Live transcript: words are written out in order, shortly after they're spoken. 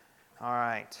All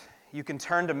right. You can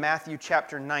turn to Matthew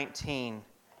chapter 19. I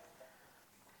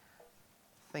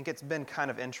think it's been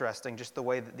kind of interesting just the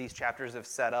way that these chapters have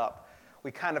set up. We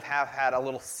kind of have had a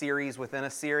little series within a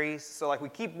series. So we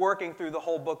keep working through the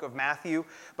whole book of Matthew,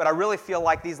 but I really feel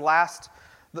like the last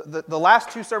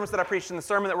two sermons that I preached and the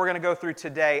sermon that we're going to go through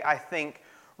today, I think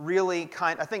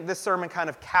this sermon kind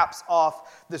of caps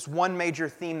off this one major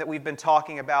theme that we've been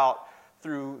talking about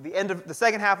through the end of the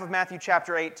second half of Matthew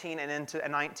chapter 18 and into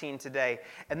 19 today.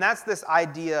 And that's this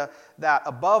idea that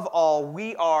above all,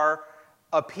 we are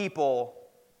a people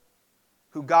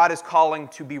who God is calling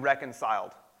to be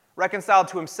reconciled. Reconciled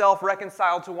to himself,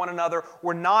 reconciled to one another.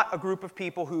 We're not a group of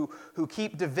people who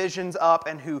keep divisions up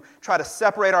and who try to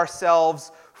separate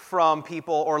ourselves from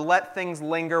people or let things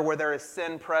linger where there is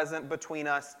sin present between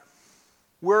us.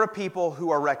 We're a people who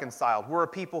are reconciled. We're a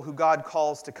people who God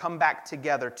calls to come back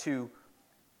together to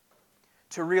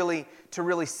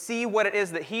really see what it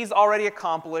is that he's already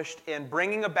accomplished in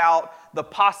bringing about the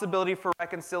possibility for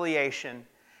reconciliation,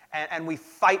 and we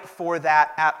fight for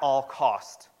that at all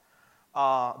cost.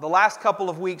 The last couple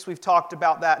of weeks, we've talked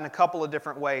about that in a couple of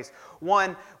different ways.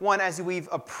 One as we've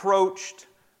approached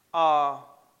a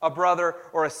brother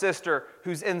or a sister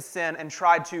who's in sin and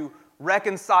tried to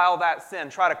reconcile that sin,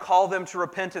 try to call them to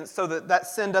repentance so that that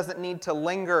sin doesn't need to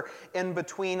linger in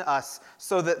between us,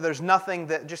 so that there's nothing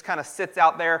that just kind of sits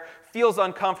out there, feels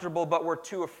uncomfortable, but we're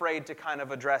too afraid to kind of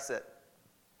address it.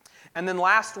 And then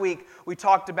last week, we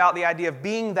talked about the idea of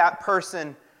being that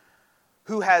person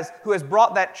who has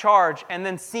brought that charge and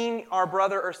then seen our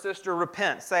brother or sister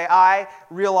repent. Say, I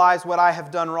realize what I have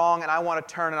done wrong and I want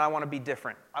to turn and I want to be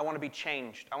different. I want to be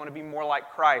changed. I want to be more like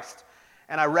Christ.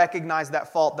 And I recognize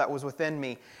that fault that was within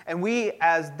me. And we,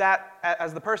 as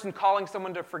the person calling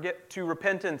someone to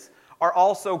repentance, are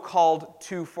also called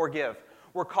to forgive.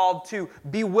 We're called to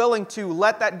be willing to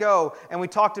let that go. And we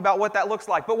talked about what that looks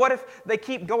like. But what if they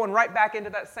keep going right back into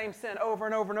that same sin over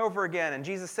and over and over again? And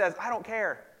Jesus says, I don't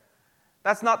care.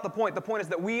 That's not the point. The point is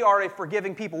that we are a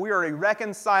forgiving people. We are a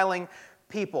reconciling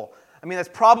people. I mean,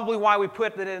 that's probably why we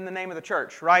put it in the name of the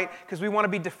church, right? Because we want to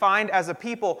be defined as a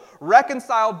people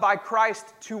reconciled by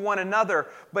Christ to one another,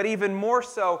 but even more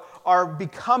so are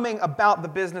becoming about the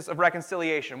business of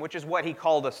reconciliation, which is what he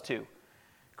called us to.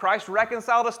 Christ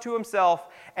reconciled us to himself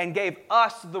and gave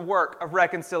us the work of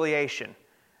reconciliation.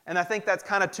 And I think that's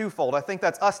kind of twofold. I think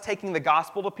that's us taking the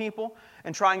gospel to people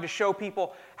and trying to show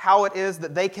people how it is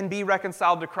that they can be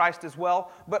reconciled to Christ as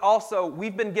well. But also,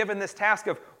 we've been given this task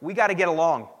of we got to get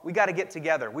along. We got to get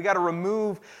together. We got to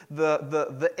remove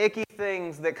the icky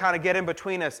things that kind of get in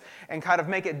between us and kind of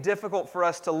make it difficult for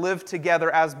us to live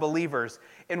together as believers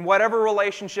in whatever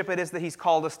relationship it is that he's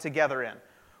called us together in.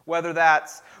 Whether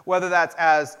that's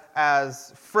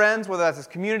as friends, whether that's as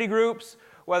community groups,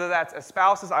 whether that's as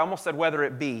spouses. I almost said whether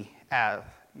it be as,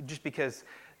 just because,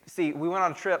 see, we went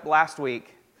on a trip last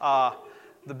week,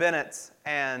 the Bennetts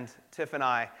and Tiff and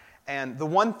I, and the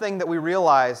one thing that we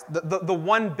realized, the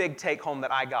one big take home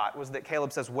that I got was that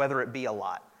Caleb says whether it be a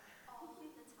lot.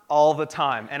 All the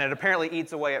time. And it apparently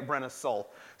eats away at Brenna's soul.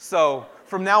 So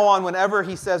from now on, whenever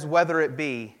he says whether it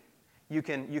be, you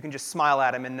can just smile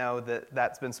at him and know that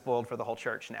that's been spoiled for the whole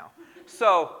church now.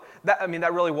 So,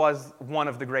 that really was one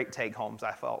of the great take-homes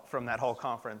I felt from that whole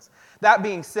conference. That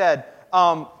being said,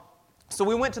 so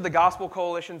we went to the Gospel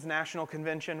Coalition's National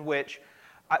Convention, which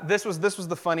this was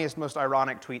the funniest, most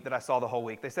ironic tweet that I saw the whole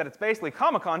week. They said it's basically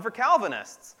Comic-Con for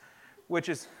Calvinists, which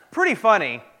is pretty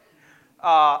funny.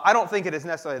 I don't think it is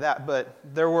necessarily that, but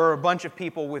there were a bunch of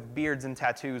people with beards and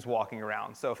tattoos walking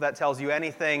around. So if that tells you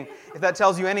anything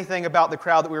about the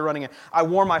crowd that we were running in, I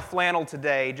wore my flannel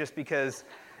today just because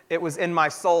it was in my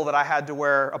soul that I had to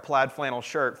wear a plaid flannel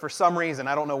shirt for some reason.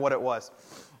 I don't know what it was.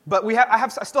 But I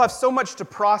still have so much to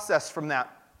process from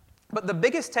that. But the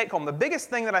biggest take home, the biggest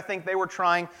thing that I think they were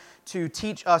trying to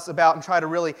teach us about and try to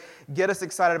really get us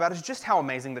excited about is just how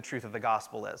amazing the truth of the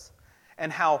gospel is.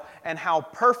 And how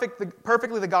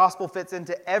perfectly the gospel fits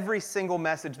into every single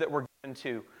message that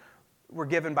we're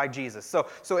given by Jesus.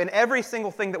 So in every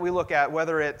single thing that we look at,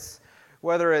 whether it's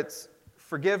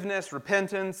forgiveness,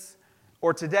 repentance,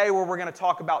 or today where we're going to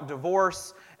talk about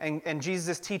divorce and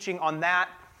Jesus' teaching on that,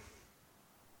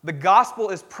 the gospel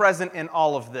is present in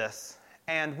all of this.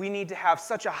 And we need to have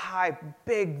such a high,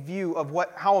 big view of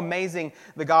how amazing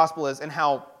the gospel is and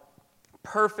how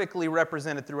perfectly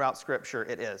represented throughout Scripture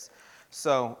it is.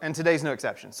 So, and today's no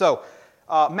exception. So,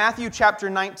 Matthew chapter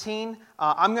 19,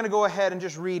 I'm going to go ahead and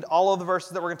just read all of the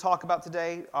verses that we're going to talk about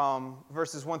today,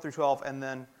 verses 1 through 12, and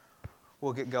then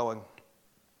we'll get going.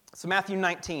 So Matthew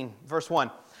 19, verse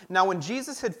 1. Now when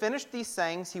Jesus had finished these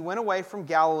sayings, he went away from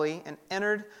Galilee and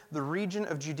entered the region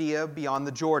of Judea beyond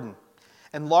the Jordan.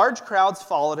 And large crowds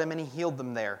followed him, and he healed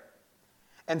them there.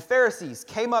 And Pharisees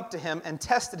came up to him and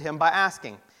tested him by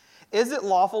asking, "Is it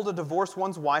lawful to divorce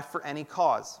one's wife for any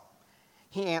cause?"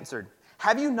 He answered,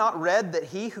 "Have you not read that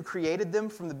he who created them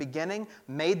from the beginning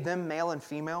made them male and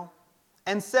female?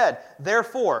 And said,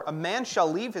 'Therefore a man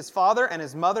shall leave his father and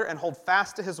his mother and hold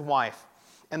fast to his wife,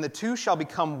 and the two shall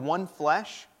become one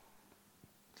flesh?'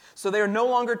 So they are no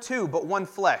longer two, but one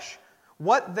flesh.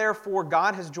 What therefore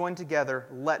God has joined together,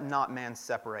 let not man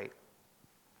separate."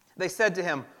 They said to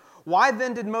him, "Why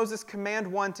then did Moses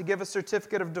command one to give a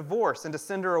certificate of divorce and to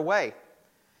send her away?"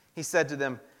 He said to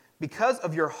them, "Because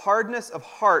of your hardness of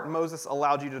heart Moses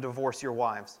allowed you to divorce your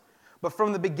wives. But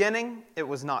from the beginning it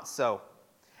was not so.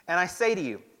 And I say to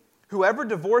you, whoever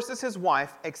divorces his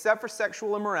wife except for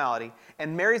sexual immorality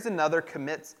and marries another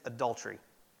commits adultery."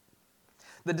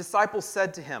 The disciples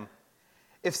said to him,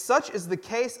 "If such is the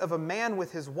case of a man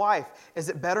with his wife, is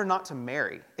it better not to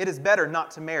marry? It is better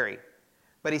not to marry."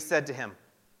 But he said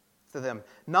to them,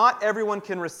 "Not everyone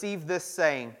can receive this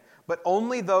saying, but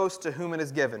only those to whom it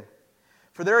is given.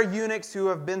 For there are eunuchs who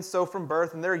have been so from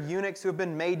birth, and there are eunuchs who have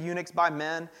been made eunuchs by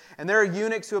men, and there are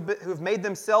eunuchs who have made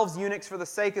themselves eunuchs for the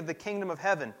sake of the kingdom of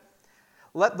heaven.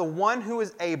 Let the one who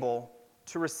is able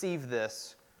to receive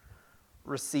this,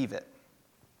 receive it."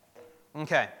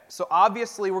 Okay, so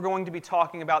obviously we're going to be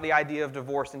talking about the idea of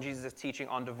divorce and Jesus' teaching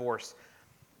on divorce.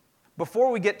 Before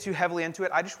we get too heavily into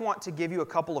it, I just want to give you a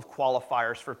couple of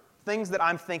qualifiers for things that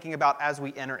I'm thinking about as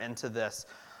we enter into this,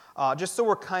 just so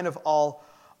we're kind of all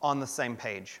on the same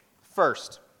page.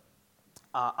 First,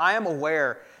 I am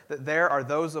aware that there are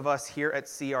those of us here at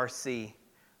CRC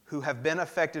who have been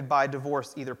affected by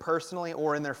divorce either personally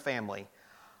or in their family.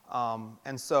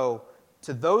 And so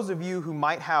to those of you who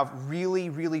might have really,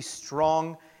 really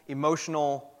strong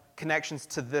emotional connections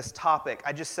to this topic,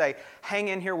 I just say, hang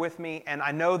in here with me, and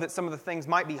I know that some of the things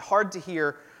might be hard to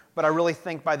hear, but I really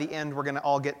think by the end we're going to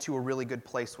all get to a really good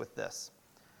place with this.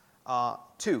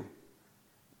 2,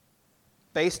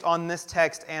 based on this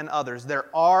text and others,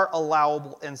 there are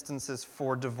allowable instances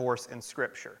for divorce in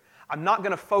Scripture. I'm not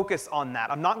going to focus on that.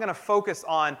 I'm not going to focus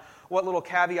on what little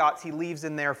caveats he leaves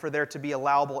in there for there to be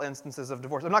allowable instances of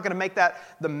divorce. I'm not going to make that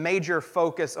the major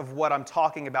focus of what I'm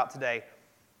talking about today.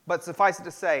 But suffice it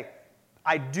to say,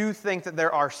 I do think that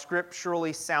there are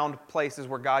scripturally sound places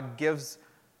where God gives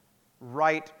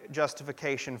right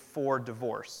justification for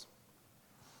divorce.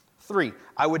 3,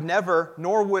 I would never,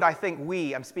 nor would I think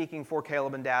I'm speaking for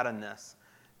Caleb and Dad on this,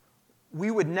 we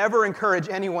would never encourage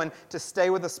anyone to stay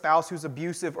with a spouse who's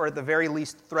abusive or at the very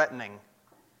least threatening.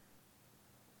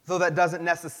 Though that doesn't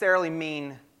necessarily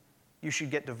mean you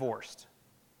should get divorced.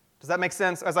 Does that make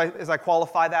sense as I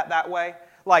qualify that way?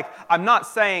 Like, I'm not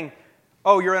saying,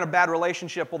 oh, you're in a bad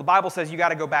relationship. Well, the Bible says you got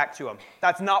to go back to him.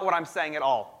 That's not what I'm saying at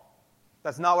all.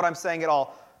 That's not what I'm saying at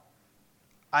all.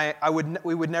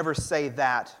 We would never say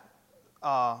that.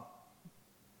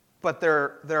 But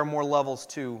there are more levels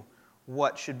to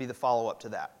what should be the follow-up to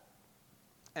that.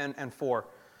 And 4,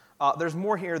 there's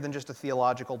more here than just a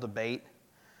theological debate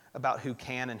about who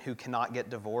can and who cannot get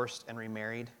divorced and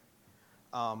remarried.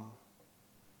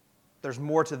 There's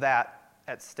more to that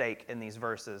at stake in these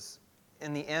verses.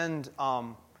 In the end,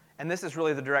 and this is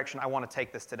really the direction I want to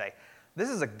take this today, this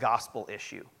is a gospel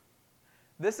issue.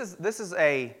 This is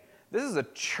a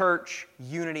church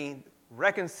unity,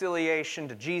 reconciliation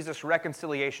to Jesus,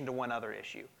 reconciliation to one other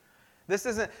issue. This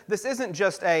isn't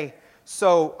just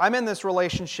so I'm in this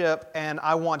relationship and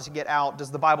I want to get out.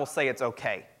 Does the Bible say it's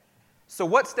okay? So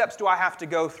what steps do I have to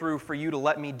go through for you to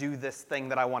let me do this thing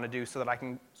that I want to do so that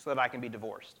I can be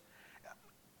divorced?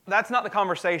 That's not the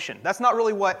conversation. That's not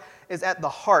really what is at the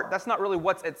heart. That's not really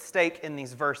what's at stake in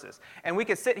these verses. And we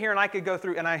could sit here and I could go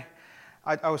through, and I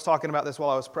was talking about this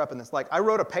while I was prepping this. Like, I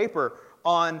wrote a paper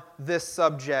on this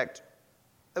subject.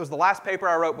 It was the last paper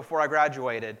I wrote before I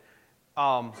graduated.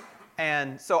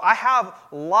 And so I have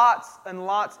lots and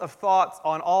lots of thoughts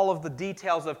on all of the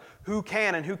details of who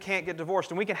can and who can't get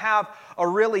divorced. And we can have a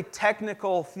really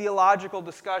technical, theological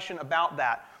discussion about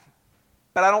that.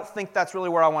 But I don't think that's really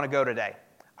where I want to go today.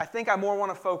 I think I more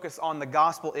want to focus on the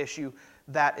gospel issue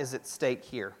that is at stake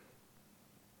here.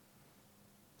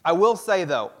 I will say,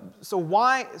 though, so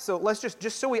let's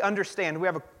just so we understand,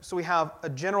 we have a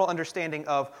general understanding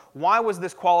of why was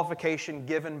this qualification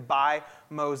given by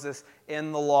Moses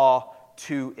in the law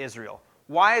to Israel?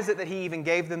 Why is it that he even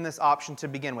gave them this option to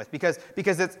begin with? Because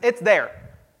it's there,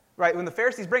 right? When the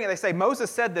Pharisees bring it, they say, Moses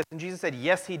said this, and Jesus said,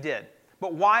 yes, he did.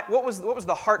 But why? What was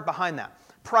the heart behind that?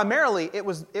 Primarily, it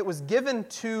was given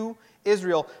to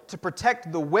Israel to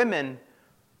protect the women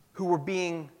who were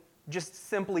being just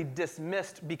simply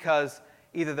dismissed because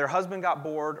either their husband got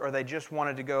bored or they just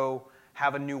wanted to go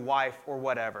have a new wife or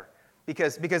whatever.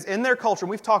 Because in their culture, and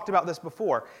we've talked about this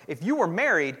before, if you were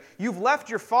married, you've left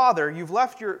your father, you've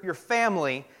left your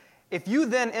family. If you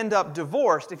then end up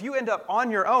divorced, if you end up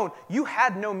on your own, you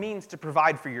had no means to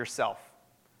provide for yourself.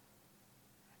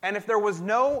 And if there was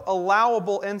no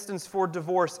allowable instance for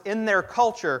divorce in their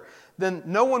culture, then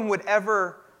no one would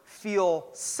ever feel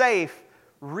safe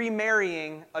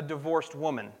remarrying a divorced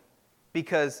woman.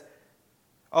 Because,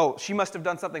 oh, she must have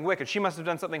done something wicked. She must have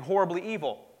done something horribly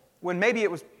evil. When maybe it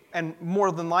was, and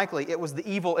more than likely, it was the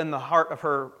evil in the heart of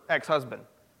her ex-husband.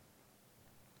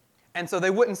 And so they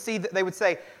wouldn't see that, they would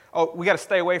say, oh, we got to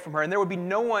stay away from her. And there would be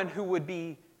no one who would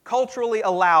be culturally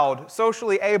allowed,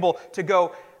 socially able to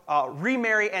go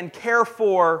remarry and care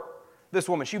for this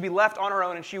woman. She would be left on her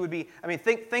own, and she would be,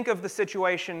 think of the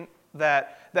situation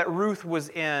that Ruth was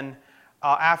in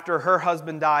after her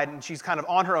husband died, and she's kind of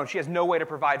on her own. She has no way to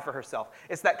provide for herself.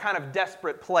 It's that kind of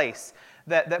desperate place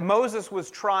that Moses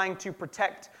was trying to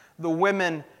protect the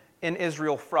women in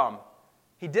Israel from.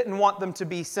 He didn't want them to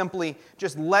be simply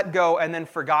just let go and then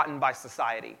forgotten by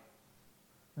society.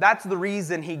 That's the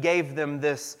reason he gave them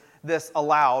this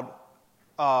allowed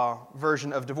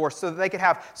version of divorce, so that they could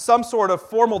have some sort of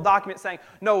formal document saying,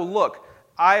 no, look,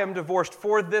 I am divorced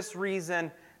for this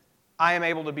reason. I am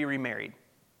able to be remarried.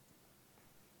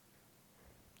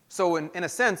 So in a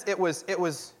sense, it was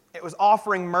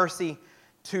offering mercy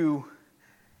to,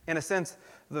 in a sense,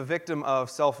 the victims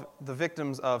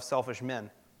of selfish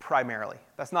men, primarily.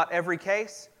 That's not every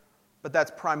case, but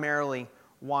that's primarily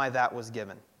why that was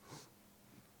given.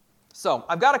 So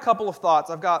I've got a couple of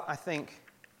thoughts. I think,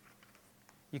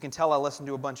 you can tell I listen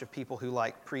to a bunch of people who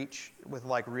preach with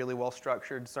really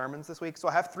well-structured sermons this week. So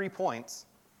I have 3 points.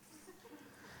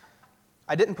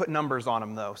 I didn't put numbers on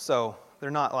them, though, so they're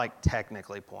not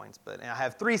technically points, but I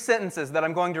have 3 sentences that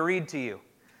I'm going to read to you.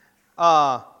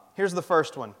 Here's the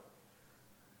first one.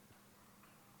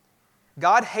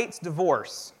 God hates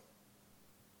divorce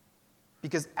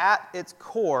because at its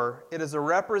core, it is a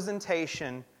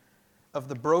representation of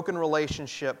the broken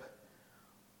relationship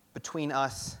between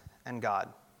us and God.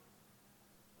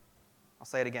 I'll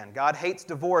say it again. God hates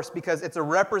divorce because it's a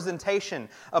representation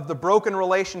of the broken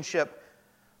relationship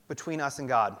between us and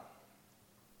God.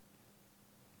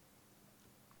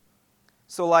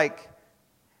 So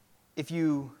if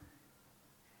you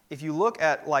look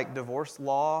at divorce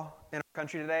law in our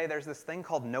country today, there's this thing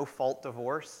called no-fault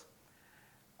divorce,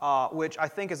 which I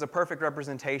think is a perfect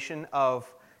representation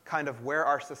of kind of where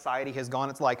our society has gone.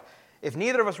 It's if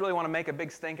neither of us really want to make a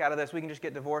big stink out of this, we can just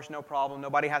get divorced, no problem.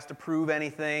 Nobody has to prove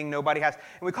anything. And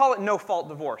we call it no-fault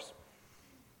divorce.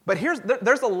 But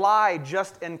there's a lie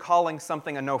just in calling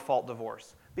something a no-fault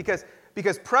divorce.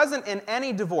 Because present in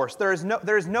any divorce, there is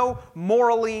no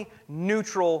morally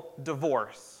neutral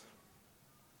divorce.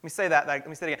 Let me say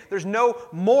it again. There's no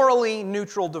morally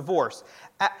neutral divorce.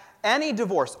 Any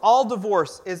divorce, all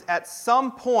divorce is at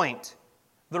some point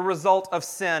the result of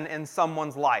sin in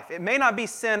someone's life. It may not be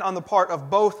sin on the part of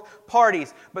both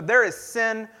parties, but there is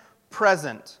sin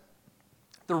present.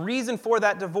 The reason for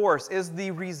that divorce is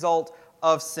the result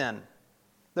of sin.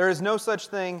 There is no such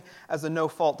thing as a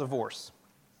no-fault divorce.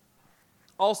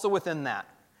 Also within that,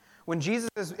 when Jesus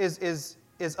is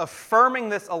affirming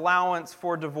this allowance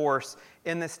for divorce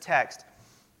in this text,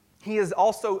 he is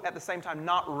also at the same time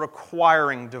not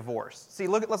requiring divorce. See,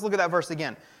 let's look at that verse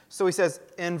again. So he says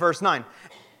in verse 9,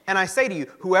 "And I say to you,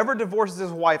 whoever divorces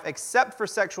his wife except for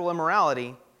sexual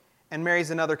immorality and marries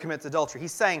another commits adultery."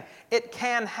 He's saying it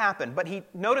can happen, but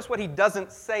notice what he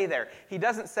doesn't say there. He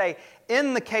doesn't say,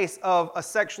 in the case of a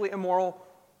sexually immoral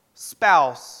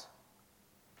spouse,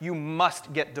 you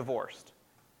must get divorced.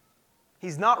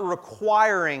 He's not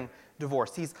requiring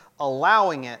divorce. He's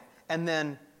allowing it, and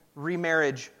then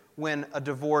remarriage when a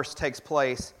divorce takes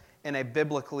place in a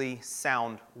biblically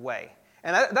sound way.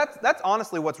 And that's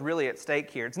honestly what's really at stake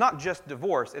here. It's not just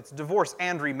divorce, it's divorce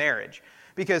and remarriage.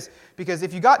 Because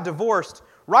if you got divorced,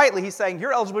 rightly he's saying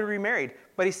you're eligible to be remarried,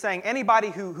 but he's saying anybody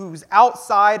who's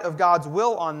outside of God's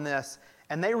will on this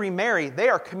and they remarry, they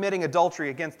are committing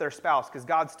adultery against their spouse because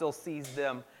God still sees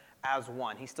them as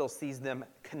one. He still sees them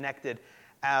connected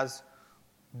as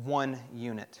one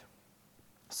unit.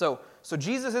 So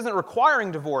Jesus isn't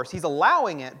requiring divorce. He's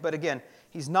allowing it, but again,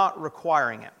 he's not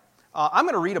requiring it. I'm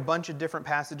going to read a bunch of different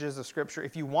passages of Scripture.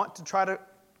 If you want to try to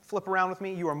flip around with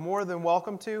me, you are more than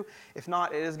welcome to. If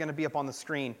not, it is going to be up on the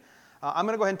screen. I'm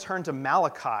going to go ahead and turn to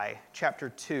Malachi chapter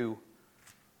 2.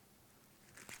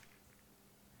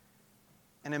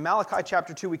 And in Malachi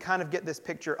chapter 2, we kind of get this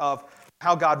picture of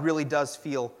how God really does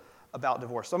feel about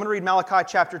divorce. So I'm going to read Malachi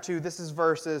chapter 2. This is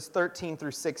verses 13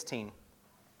 through 16.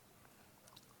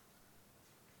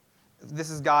 this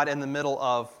is God in the middle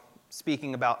of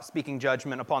speaking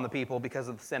judgment upon the people because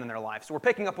of the sin in their life. So we're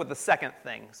picking up with the second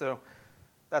thing. So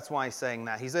that's why he's saying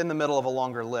that. He's in the middle of a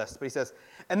longer list. But he says,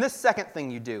 and this second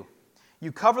thing you do,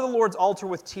 you cover the Lord's altar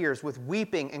with tears, with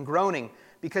weeping and groaning,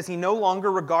 because he no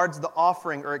longer regards the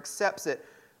offering or accepts it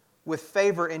with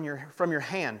favor from your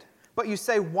hand. But you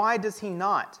say, why does he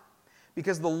not?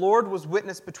 Because the Lord was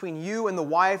witness between you and the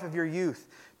wife of your youth,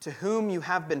 to whom you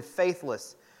have been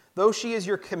faithless, though she is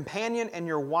your companion and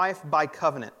your wife by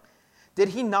covenant. Did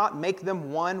he not make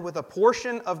them one with a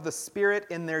portion of the Spirit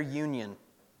in their union?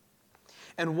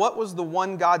 And what was the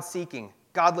one God seeking?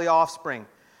 Godly offspring.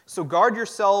 So guard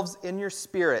yourselves in your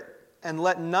spirit, and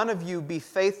let none of you be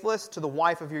faithless to the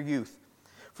wife of your youth.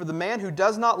 For the man who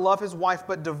does not love his wife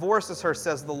but divorces her,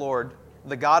 says the Lord,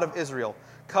 the God of Israel,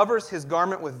 covers his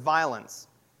garment with violence,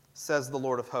 says the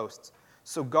Lord of hosts.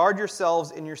 So guard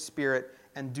yourselves in your spirit,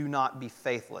 and do not be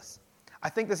faithless. I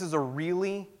think this is a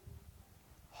really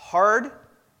hard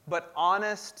but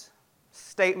honest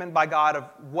statement by God of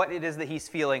what it is that he's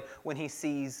feeling when he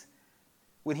sees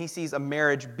a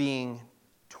marriage being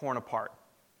torn apart.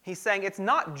 He's saying it's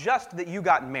not just that you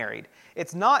got married.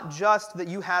 It's not just that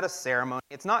you had a ceremony.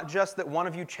 It's not just that one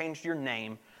of you changed your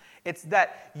name. It's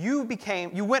that you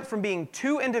went from being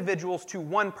two individuals to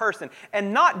one person.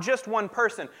 And not just one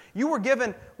person. You were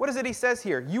given, what is it he says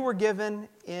here? You were given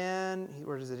in,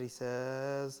 where is it he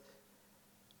says?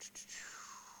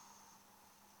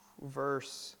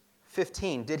 Verse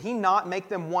 15. Did he not make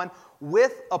them one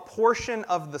with a portion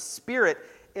of the Spirit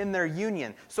in their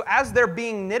union? So as we're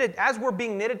being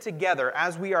knitted together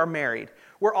as we are married,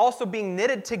 we're also being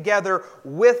knitted together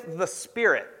with the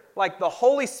Spirit. Like the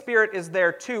Holy Spirit is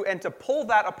there too, and to pull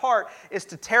that apart is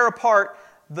to tear apart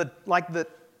the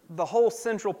whole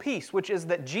central piece, which is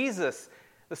that Jesus,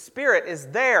 the Spirit, is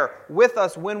there with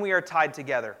us when we are tied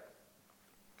together.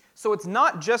 So it's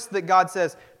not just that God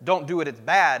says, don't do it, it's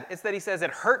bad. It's that he says,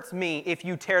 it hurts me if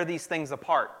you tear these things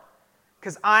apart.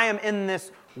 Because I am in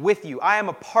this with you. I am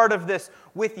a part of this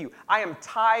with you. I am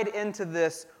tied into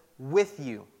this with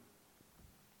you.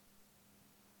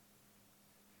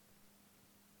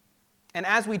 And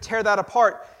as we tear that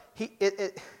apart,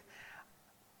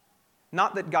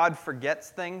 not that God forgets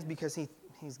things because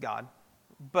he's God,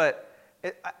 but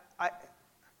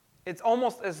it's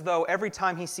almost as though every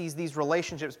time he sees these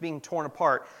relationships being torn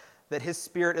apart that his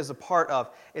Spirit is a part of,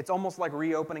 it's almost like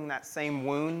reopening that same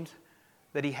wound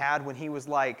that he had when he was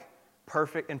like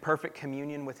in perfect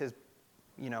communion with his,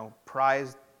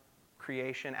 prized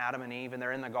creation, Adam and Eve, and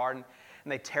they're in the garden,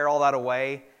 and they tear all that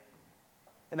away,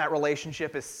 and that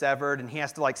relationship is severed, and he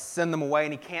has to send them away,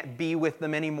 and he can't be with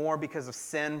them anymore because of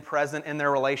sin present in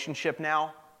their relationship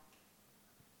now.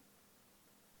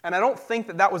 And I don't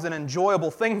think that was an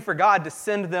enjoyable thing for God to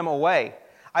send them away.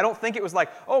 I don't think it was like,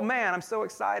 oh man, I'm so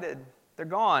excited. They're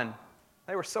gone.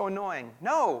 They were so annoying.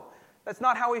 No, that's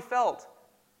not how he felt.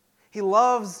 He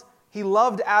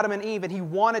loved Adam and Eve, and he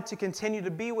wanted to continue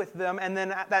to be with them, and then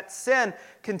that sin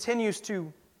continues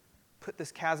to put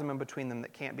this chasm in between them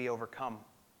that can't be overcome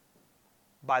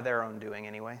by their own doing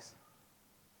anyways.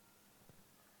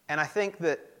 And I think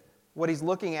that what he's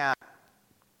looking at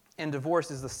in divorce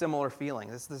is the similar feeling.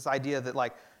 It's this idea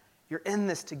that you're in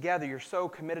this together, you're so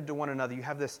committed to one another, you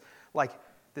have this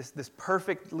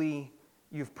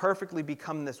you've perfectly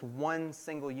become this one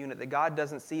single unit that God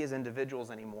doesn't see as individuals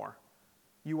anymore.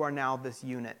 You are now this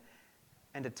unit.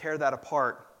 And to tear that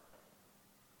apart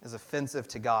is offensive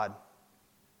to God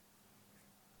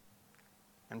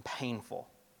and painful.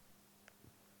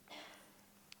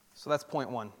 So that's point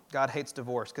one. God hates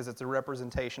divorce because it's a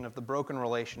representation of the broken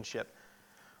relationship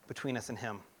between us and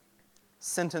him.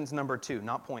 Sentence number two,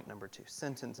 not point number two.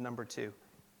 Sentence number two.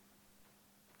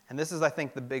 And this is, I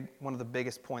think, one of the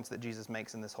biggest points that Jesus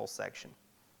makes in this whole section.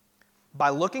 By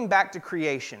looking back to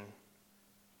creation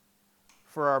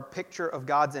for our picture of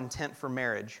God's intent for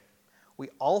marriage, we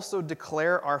also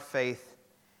declare our faith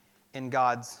in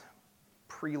God's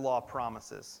pre-law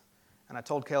promises. And I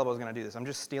told Caleb I was going to do this. I'm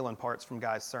just stealing parts from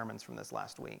Guy's sermons from this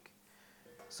last week.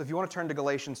 So if you want to turn to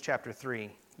Galatians chapter 3,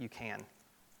 you can.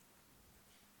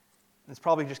 It's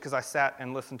probably just because I sat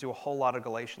and listened to a whole lot of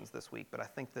Galatians this week, but I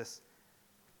think this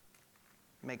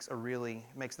makes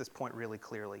this point really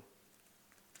clearly.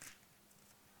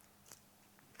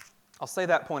 I'll say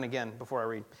that point again before I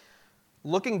read.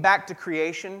 Looking back to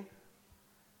creation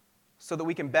so that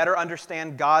we can better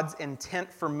understand God's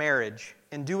intent for marriage.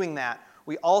 In doing that,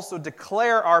 we also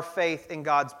declare our faith in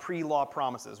God's pre-law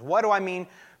promises. What do I mean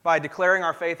by declaring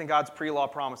our faith in God's pre-law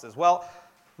promises? Well,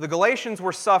 the Galatians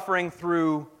were suffering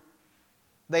through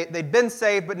They'd been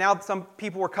saved, but now some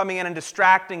people were coming in and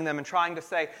distracting them and trying to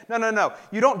say, no,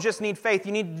 you don't just need faith,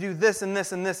 you need to do this and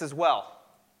this and this as well.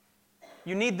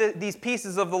 You need these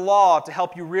pieces of the law to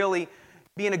help you really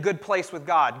be in a good place with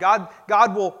God.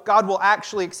 God will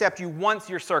actually accept you once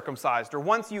you're circumcised, or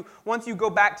once you go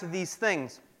back to these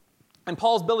things. And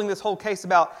Paul's building this whole case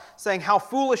about saying how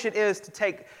foolish it is to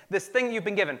take this thing you've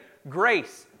been given,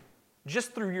 grace,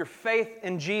 just through your faith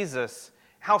in Jesus.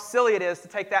 How silly it is to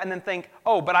take that and then think,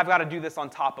 oh, but I've got to do this on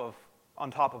top of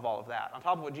all of that. On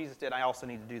top of what Jesus did, I also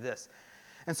need to do this.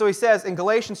 And so he says in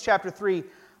Galatians chapter 3,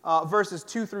 verses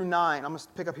 2 through 9, I'm going to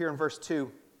pick up here in verse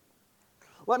 2.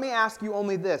 Let me ask you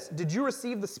only this. Did you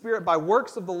receive the Spirit by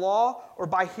works of the law or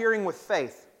by hearing with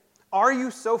faith? Are you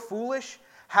so foolish?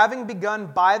 Having begun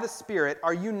by the Spirit,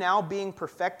 are you now being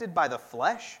perfected by the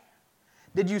flesh?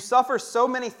 Did you suffer so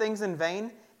many things in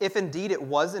vain, if indeed it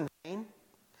was in vain?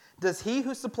 Does he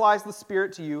who supplies the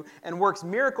Spirit to you and works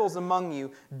miracles among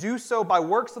you do so by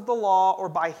works of the law or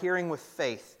by hearing with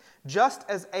faith? Just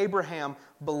as Abraham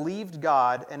believed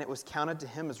God and it was counted to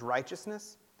him as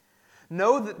righteousness?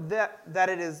 Know then that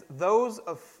it is those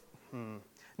of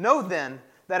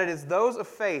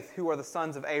faith who are the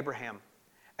sons of Abraham.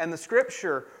 And the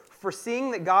Scripture,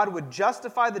 foreseeing that God would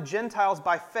justify the Gentiles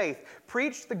by faith,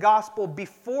 preached the gospel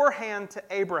beforehand to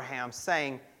Abraham,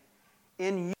 saying,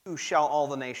 in you shall all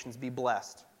the nations be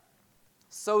blessed.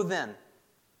 So then,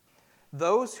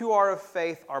 those who are of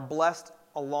faith are blessed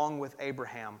along with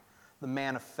Abraham, the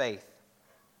man of faith.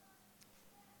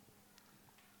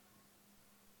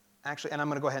 Actually, and I'm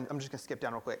going to go ahead, I'm just going to skip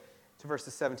down real quick to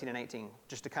verses 17 and 18,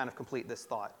 just to kind of complete this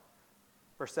thought.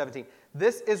 Verse 17,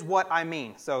 this is what I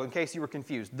mean. So in case you were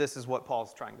confused, this is what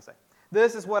Paul's trying to say.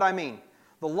 This is what I mean.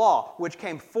 The law, which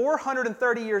came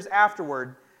 430 years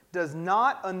afterward, does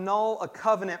not annul a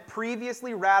covenant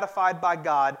previously ratified by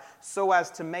God so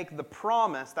as to make the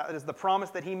promise, that is the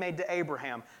promise that he made to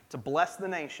Abraham, to bless the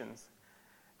nations,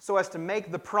 so as to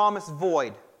make the promise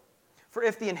void. For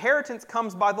if the inheritance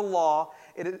comes by the law,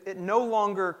 it no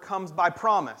longer comes by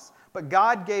promise, but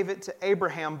God gave it to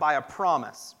Abraham by a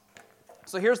promise.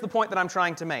 So here's the point that I'm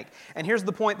trying to make, and here's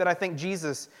the point that I think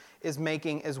Jesus is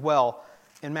making as well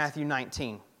in Matthew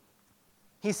 19.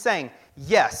 He's saying,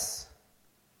 yes,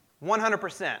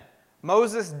 100%.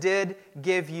 Moses did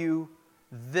give you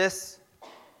this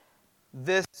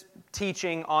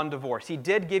teaching on divorce. He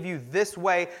did give you this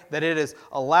way that it is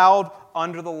allowed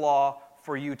under the law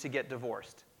for you to get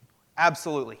divorced.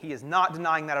 Absolutely. He is not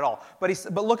denying that at all. But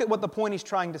look at what the point he's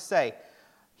trying to say.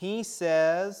 He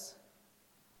says,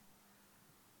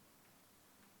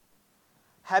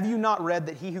 have you not read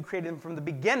that he who created them from the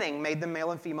beginning made them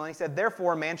male and female? And he said,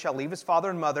 therefore a man shall leave his father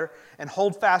and mother and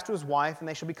hold fast to his wife, and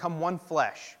they shall become one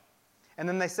flesh. And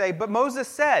then they say, but Moses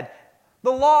said,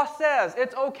 the law says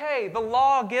it's okay. The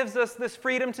law gives us this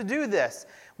freedom to do this.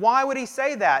 Why would he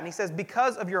say that? And he says,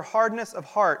 because of your hardness of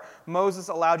heart, Moses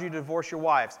allowed you to divorce your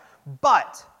wives.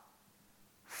 But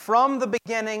from the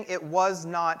beginning, it was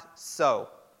not so.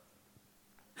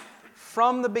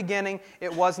 From the beginning,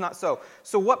 it was not so.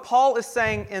 So what Paul is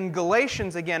saying in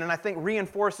Galatians again, and I think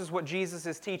reinforces what Jesus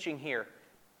is teaching here,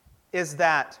 is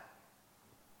that,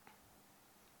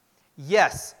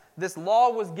 yes, this law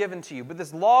was given to you, but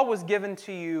this law was given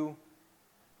to you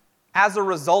as a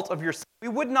result of your sin. We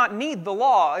would not need the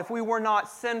law if we were not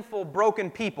sinful, broken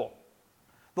people.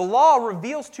 The law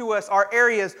reveals to us our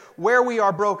areas where we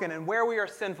are broken and where we are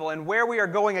sinful and where we are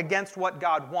going against what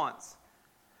God wants.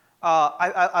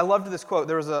 I loved this quote.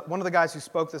 There was one of the guys who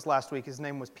spoke this last week. His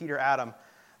name was Peter Adam.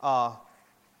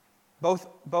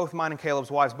 Both mine and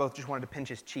Caleb's wives both just wanted to pinch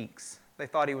his cheeks. They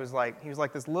thought he was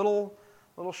like this little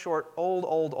short,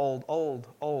 old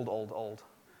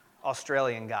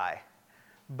Australian guy.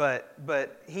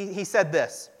 But he said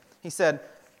this. He said,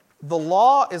 the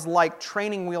law is like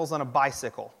training wheels on a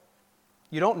bicycle.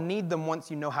 You don't need them once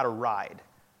you know how to ride.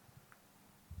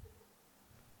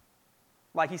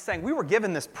 Like he's saying, we were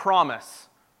given this promise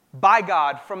by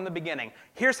God from the beginning.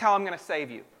 Here's how I'm going to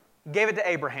save you. He gave it to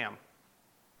Abraham.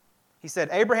 He said,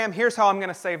 Abraham, here's how I'm going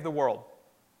to save the world.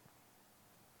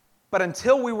 But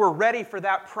until we were ready for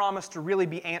that promise to really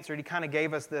be answered, he kind of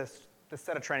gave us this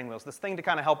set of training wheels, this thing to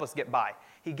kind of help us get by.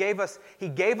 He gave us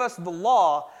the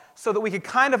law so that we could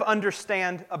kind of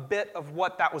understand a bit of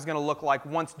what that was going to look like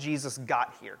once Jesus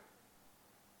got here.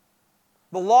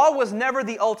 The law was never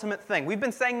the ultimate thing. We've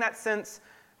been saying that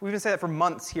for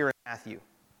months here in Matthew.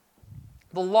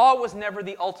 The law was never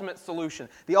the ultimate solution.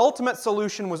 The ultimate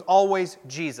solution was always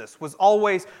Jesus, was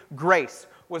always grace,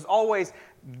 was always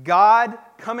God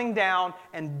coming down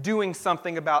and doing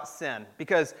something about sin.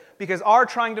 Because our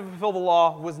trying to fulfill the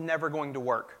law was never going to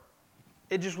work.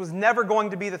 It just was never going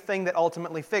to be the thing that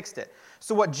ultimately fixed it.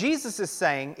 So what Jesus is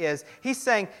saying is, he's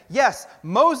saying, yes,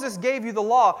 Moses gave you the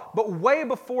law, but way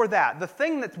before that, the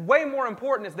thing that's way more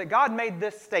important is that God made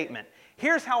this statement.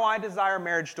 Here's how I desire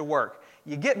marriage to work.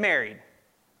 You get married.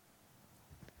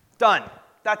 Done.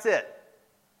 That's it.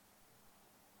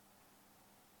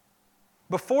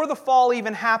 Before the fall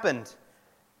even happened,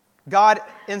 God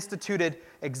instituted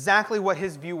exactly what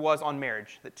his view was on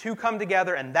marriage. That two come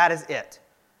together and that is it.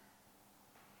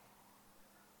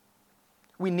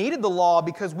 We needed the law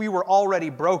because we were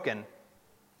already broken.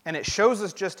 And it shows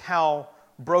us just how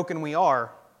broken we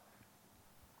are.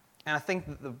 And I think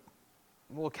that the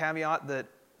little caveat that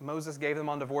Moses gave them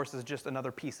on divorce is just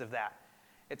another piece of that.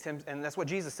 It's him, and that's what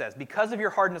Jesus says. Because of your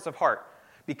hardness of heart,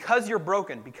 because you're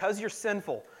broken, because you're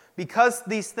sinful, because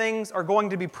these things are going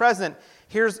to be present,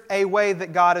 here's a way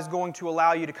that God is going to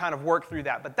allow you to kind of work through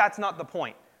that. But that's not the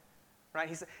point.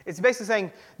 Right? It's basically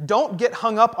saying, don't get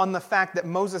hung up on the fact that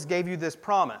Moses gave you this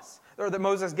promise, or that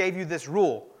Moses gave you this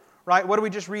rule. Right? What do we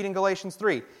just read in Galatians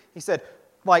 3? He said,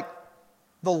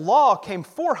 the law came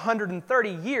 430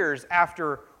 years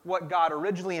after what God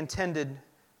originally intended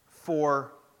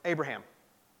for Abraham.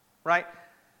 Right?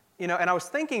 And I was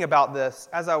thinking about this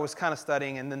as I was kind of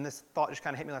studying, and then this thought just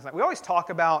kind of hit me last night. We always talk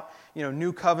about,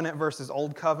 New Covenant versus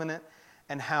Old Covenant,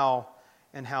 and how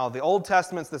the Old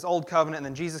Testament's this Old Covenant, and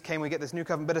then Jesus came, we get this New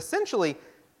Covenant. But essentially,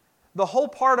 the whole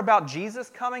part about Jesus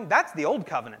coming, that's the Old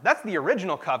Covenant. That's the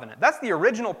original covenant. That's the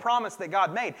original promise that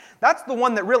God made. That's the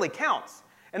one that really counts.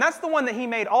 And that's the one that he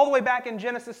made all the way back in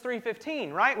Genesis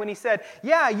 3:15, right? When he said,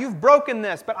 yeah, you've broken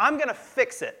this, but I'm going to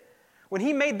fix it. When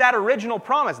he made that original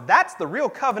promise, that's the real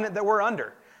covenant that we're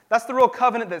under. That's the real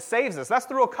covenant that saves us. That's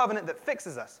the real covenant that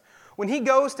fixes us. When he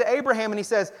goes to Abraham and he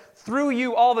says, through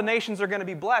you all the nations are going to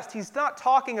be blessed, he's not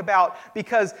talking about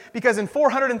because in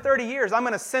 430 years I'm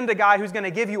going to send a guy who's going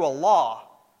to give you a law.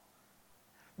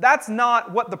 That's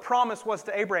not what the promise was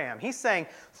to Abraham. He's saying,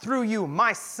 through you,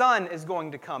 my son is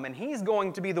going to come, and he's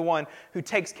going to be the one who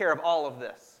takes care of all of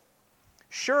this.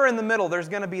 Sure, in the middle there's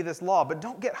going to be this law, but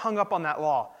don't get hung up on that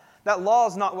law. That law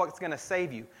is not what's going to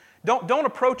save you. Don't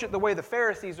approach it the way the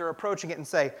Pharisees are approaching it and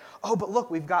say, oh, but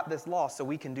look, we've got this law, so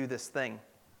we can do this thing.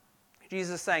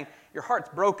 Jesus is saying, your heart's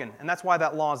broken, and that's why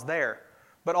that law is there.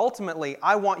 But ultimately,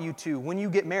 I want you to, when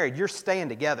you get married, you're staying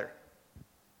together.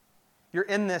 You're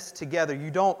in this together.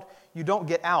 You don't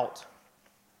get out.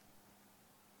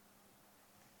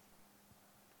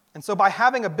 And so by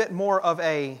having a bit more of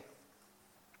a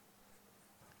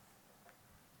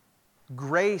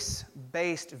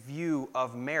grace-based view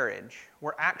of marriage,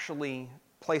 we're actually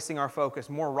placing our focus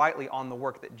more rightly on the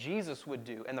work that Jesus would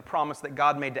do and the promise that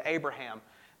God made to Abraham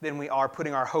than we are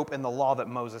putting our hope in the law that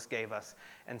Moses gave us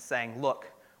and saying,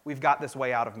 look, we've got this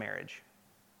way out of marriage.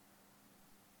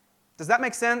 Does that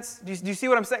make sense? Do you see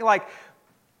what I'm saying?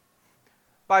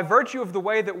 By virtue of the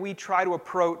way that we try to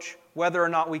approach whether or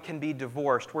not we can be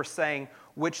divorced, we're saying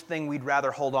which thing we'd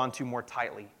rather hold on to more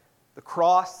tightly, the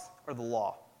cross or the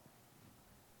law.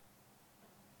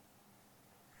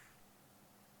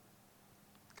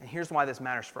 And here's why this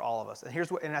matters for all of us.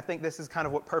 And I think this is kind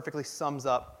of what perfectly sums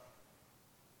up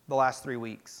the last 3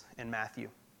 weeks in Matthew.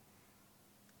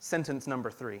 Sentence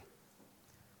number 3.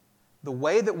 The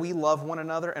way that we love one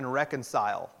another and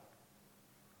reconcile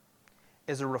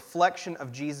is a reflection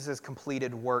of Jesus'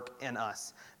 completed work in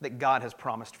us that God has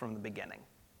promised from the beginning.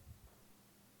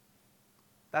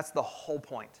 That's the whole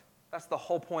point. That's the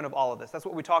whole point of all of this. That's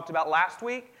what we talked about last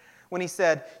week when he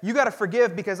said, you got to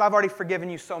forgive because I've already forgiven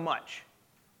you so much.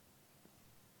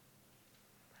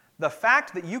 The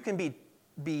fact that you can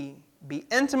be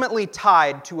intimately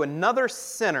tied to another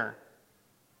sinner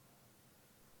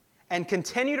and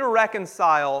continue to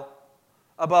reconcile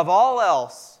above all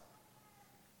else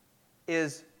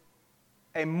is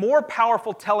a more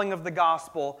powerful telling of the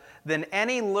gospel than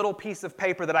any little piece of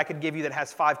paper that I could give you that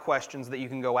has 5 questions that you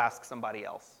can go ask somebody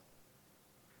else.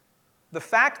 The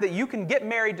fact that you can get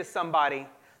married to somebody,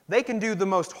 they can do the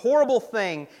most horrible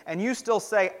thing, and you still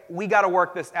say, we got to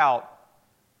work this out.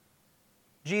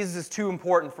 Jesus is too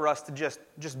important for us to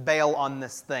just bail on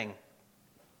this thing.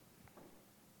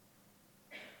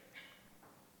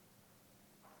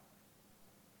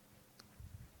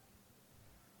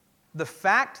 The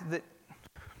fact that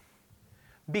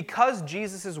because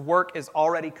Jesus' work is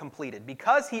already completed,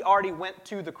 because he already went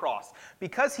to the cross,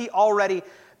 because he already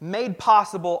made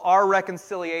possible our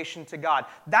reconciliation to God,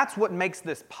 that's what makes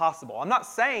this possible. I'm not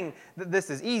saying that this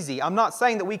is easy. I'm not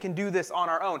saying that we can do this on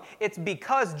our own. It's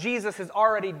because Jesus has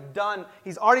already done,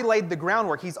 he's already laid the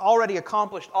groundwork. He's already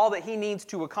accomplished all that he needs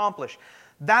to accomplish.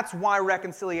 That's why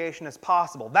reconciliation is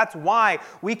possible. That's why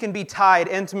we can be tied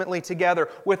intimately together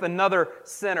with another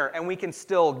sinner and we can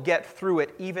still get through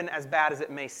it, even as bad as it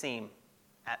may seem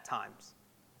at times.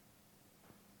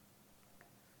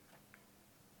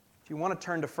 If you want to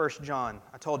turn to 1 John,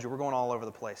 I told you we're going all over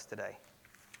the place today.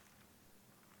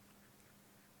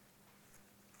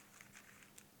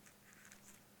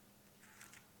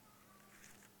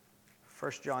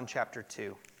 1 John chapter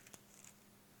 2.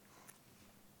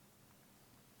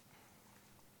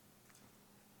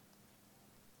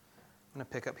 I'm going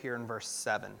to pick up here in verse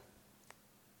 7.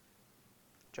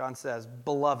 John says,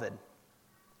 "Beloved,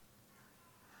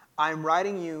 I am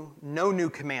writing you no new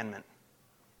commandment,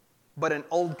 but an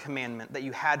old commandment that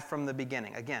you had from the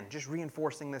beginning." Again, just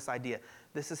reinforcing this idea.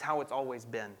 This is how it's always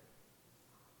been.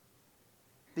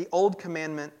 The old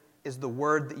commandment is the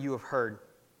word that you have heard.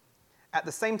 At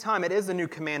the same time, it is a new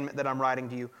commandment that I'm writing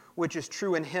to you, which is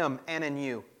true in him and in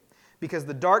you. Because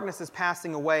the darkness is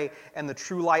passing away and the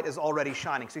true light is already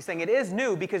shining. So he's saying it is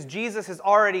new because Jesus has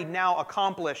already now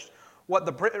accomplished what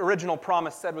the original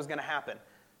promise said was going to happen.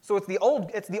 So it's the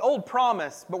old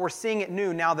promise, but we're seeing it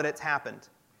new now that it's happened.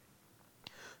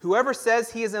 Whoever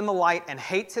says he is in the light and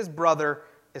hates his brother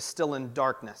is still in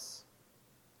darkness.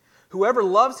 Whoever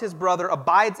loves his brother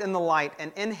abides in the light,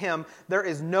 and in him there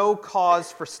is no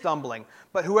cause for stumbling.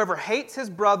 But whoever hates his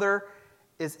brother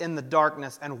is in the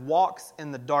darkness and walks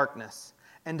in the darkness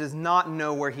and does not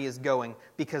know where he is going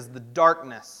because the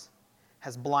darkness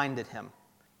has blinded him.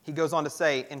 He goes on to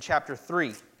say in chapter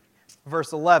 3,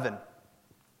 verse 11,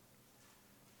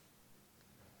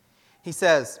 he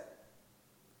says,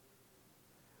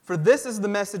 "For this is the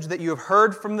message that you have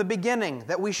heard from the beginning,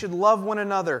 that we should love one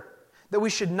another, that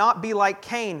we should not be like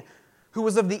Cain, who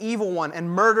was of the evil one and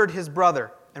murdered his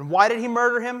brother. And why did he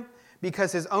murder him?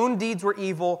 Because his own deeds were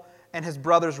evil and his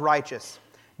brother's righteous.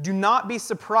 Do not be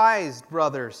surprised,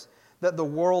 brothers, that the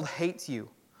world hates you.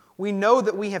 We know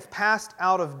that we have passed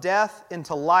out of death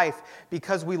into life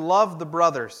because we love the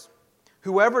brothers.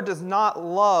 Whoever does not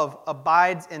love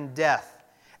abides in death.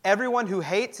 Everyone who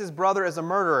hates his brother is a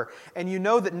murderer, and you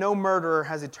know that no murderer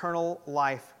has eternal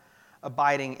life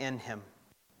abiding in him."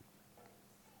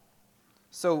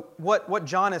 So what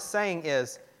John is saying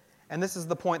is, and this is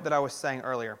the point that I was saying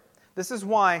earlier, this is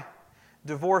why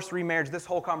divorce, remarriage, this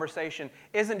whole conversation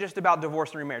isn't just about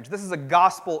divorce and remarriage. This is a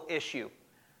gospel issue.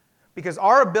 Because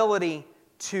our ability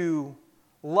to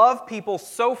love people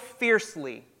so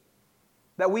fiercely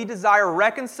that we desire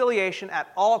reconciliation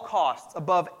at all costs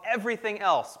above everything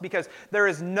else, because there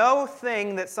is no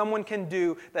thing that someone can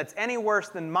do that's any worse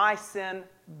than my sin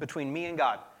between me and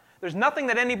God. There's nothing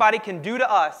that anybody can do to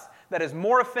us that is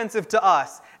more offensive to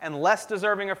us and less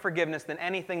deserving of forgiveness than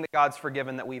anything that God's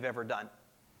forgiven that we've ever done.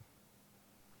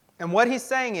 And what he's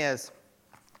saying is,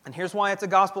 and here's why it's a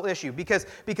gospel issue, because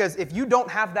if you don't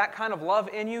have that kind of love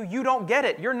in you, you don't get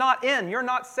it. You're not in. You're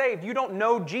not saved. You don't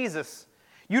know Jesus.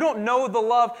 You don't know the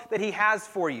love that he has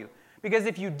for you. Because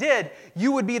if you did,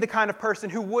 you would be the kind of person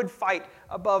who would fight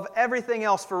above everything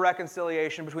else for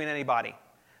reconciliation between anybody.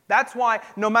 That's why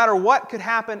no matter what could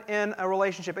happen in a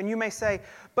relationship, and you may say,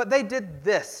 but they did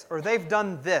this, or they've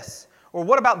done this, or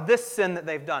what about this sin that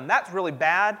they've done? That's really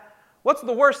bad. What's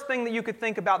the worst thing that you could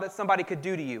think about that somebody could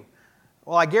do to you?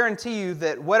 Well, I guarantee you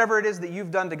that whatever it is that you've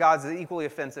done to God is equally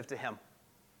offensive to him.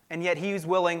 And yet he's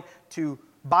willing to,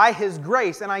 by his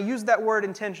grace, and I use that word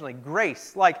intentionally,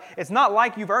 grace, like it's not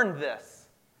like you've earned this.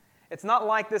 It's not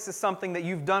like this is something that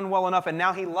you've done well enough and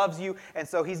now he loves you and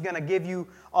so he's going to give you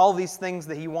all these things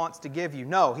that he wants to give you.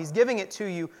 No, he's giving it to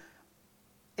you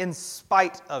in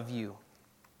spite of you.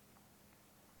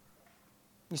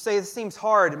 You say this seems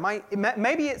hard.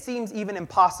 Maybe it seems even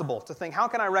impossible to think, how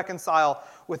can I reconcile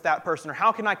with that person? Or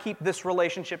how can I keep this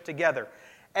relationship together?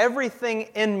 Everything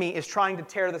in me is trying to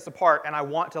tear this apart, and I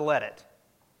want to let it.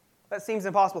 That seems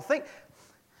impossible.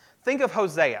 Think of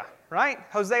Hosea, right?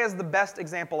 Hosea is the best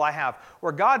example I have,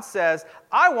 where God says,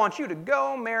 I want you to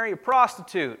go marry a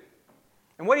prostitute.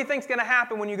 And what do you think is going to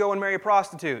happen when you go and marry a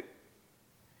prostitute?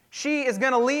 She is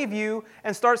going to leave you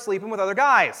and start sleeping with other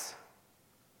guys.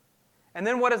 And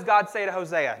then what does God say to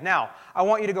Hosea? Now, I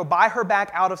want you to go buy her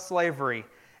back out of slavery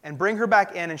and bring her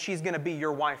back in, and she's going to be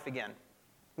your wife again.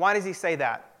 Why does he say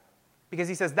that? Because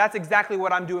he says, that's exactly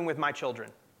what I'm doing with my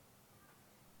children.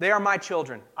 They are my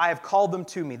children. I have called them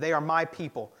to me. They are my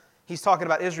people. He's talking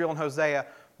about Israel and Hosea,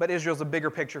 but Israel's a bigger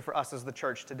picture for us as the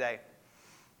church today.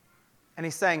 And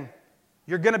he's saying,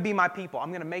 you're going to be my people. I'm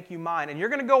going to make you mine. And you're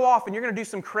going to go off and you're going to do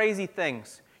some crazy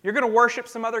things. You're going to worship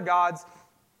some other gods.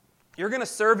 You're going to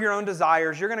serve your own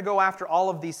desires. You're going to go after all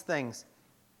of these things.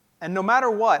 And no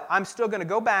matter what, I'm still going to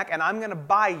go back and I'm going to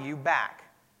buy you back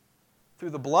through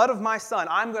the blood of my Son,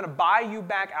 I'm going to buy you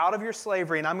back out of your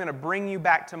slavery, and I'm going to bring you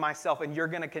back to myself, and you're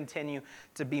going to continue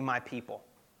to be my people.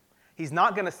 He's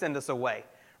not going to send us away,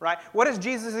 right? What is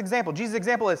Jesus' example? Jesus'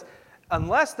 example is,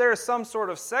 unless there is some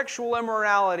sort of sexual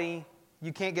immorality,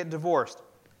 you can't get divorced.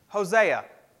 Hosea,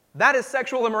 that is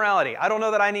sexual immorality. I don't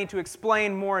know that I need to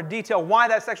explain more in detail why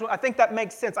that's sexual. I think that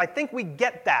makes sense. I think we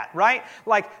get that, right?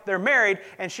 Like they're married,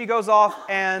 and she goes off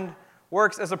and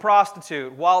works as a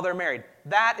prostitute while they're married.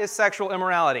 That is sexual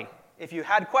immorality. If you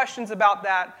had questions about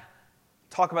that,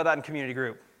 talk about that in community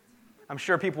group. I'm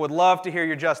sure people would love to hear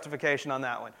your justification on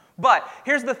that one. But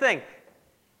here's the thing.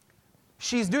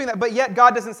 She's doing that, but yet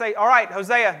God doesn't say, all right,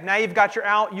 Hosea, now you've got your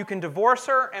out, you can divorce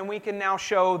her, and we can now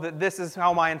show that this is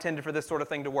how I intended for this sort of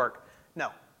thing to work. No,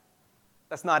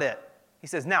 that's not it. He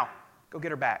says, now, go get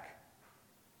her back.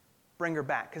 Bring her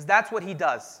back, because that's what he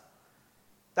does.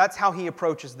 That's how he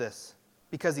approaches this,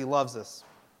 because he loves us.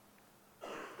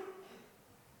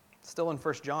 Still in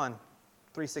 1 John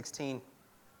 3:16.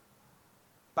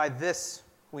 By this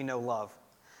we know love,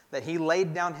 that he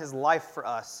laid down his life for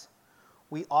us.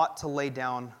 We ought to lay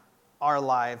down our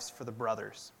lives for the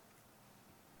brothers.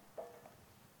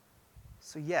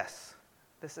 So yes,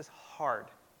 this is hard.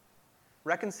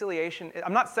 Reconciliation,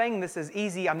 I'm not saying this is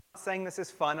easy. I'm not saying this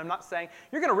is fun. I'm not saying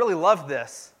you're going to really love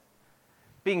this,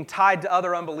 being tied to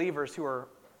other unbelievers who are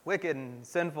wicked and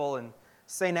sinful and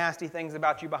say nasty things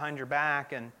about you behind your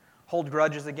back and hold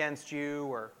grudges against you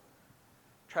or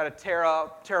try to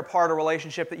tear apart a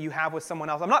relationship that you have with someone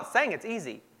else. I'm not saying it's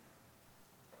easy.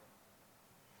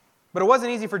 But it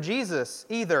wasn't easy for Jesus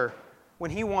either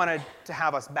when he wanted to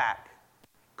have us back. It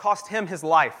cost him his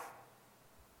life.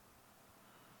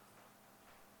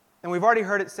 And we've already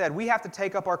heard it said, we have to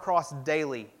take up our cross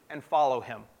daily and follow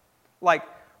him. Like,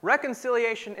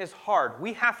 reconciliation is hard.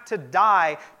 We have to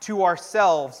die to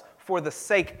ourselves for the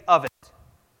sake of it.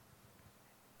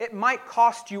 It might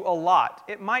cost you a lot.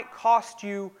 It might cost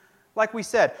you, like we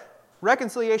said,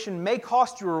 reconciliation may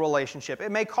cost you a relationship.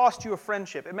 It may cost you a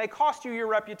friendship. It may cost you your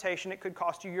reputation. It could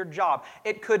cost you your job.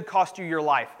 It could cost you your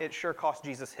life. It sure cost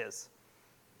Jesus his.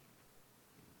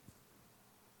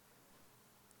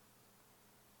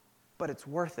 But it's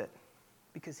worth it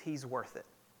because he's worth it.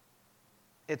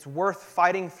 It's worth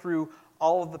fighting through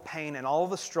all of the pain and all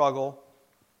of the struggle.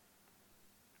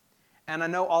 And I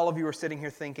know all of you are sitting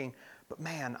here thinking, but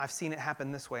man, I've seen it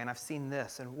happen this way and I've seen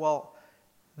this. And well,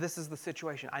 this is the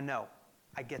situation. I know.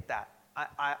 I get that.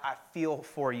 I feel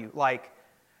for you. Like,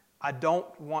 I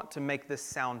don't want to make this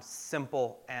sound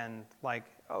simple and like,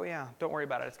 oh yeah, don't worry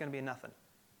about it. It's going to be nothing.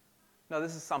 No,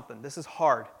 this is something. This is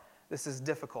hard. This is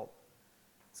difficult.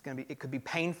 It could be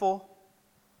painful.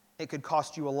 It could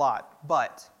cost you a lot.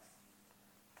 But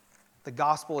the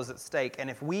gospel is at stake. And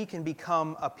if we can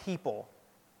become a people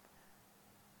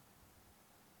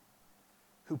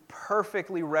who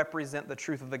perfectly represent the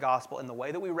truth of the gospel in the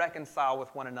way that we reconcile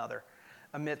with one another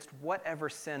amidst whatever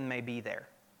sin may be there.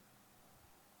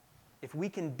 If we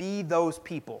can be those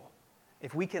people,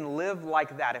 if we can live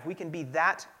like that, if we can be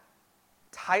that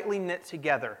tightly knit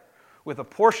together with a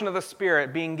portion of the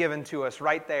Spirit being given to us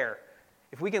right there,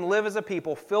 if we can live as a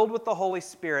people filled with the Holy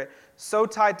Spirit, so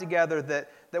tied together that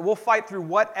we'll fight through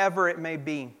whatever it may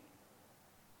be,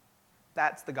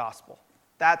 that's the gospel.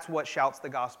 That's what shouts the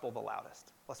gospel the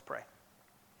loudest. Let's pray.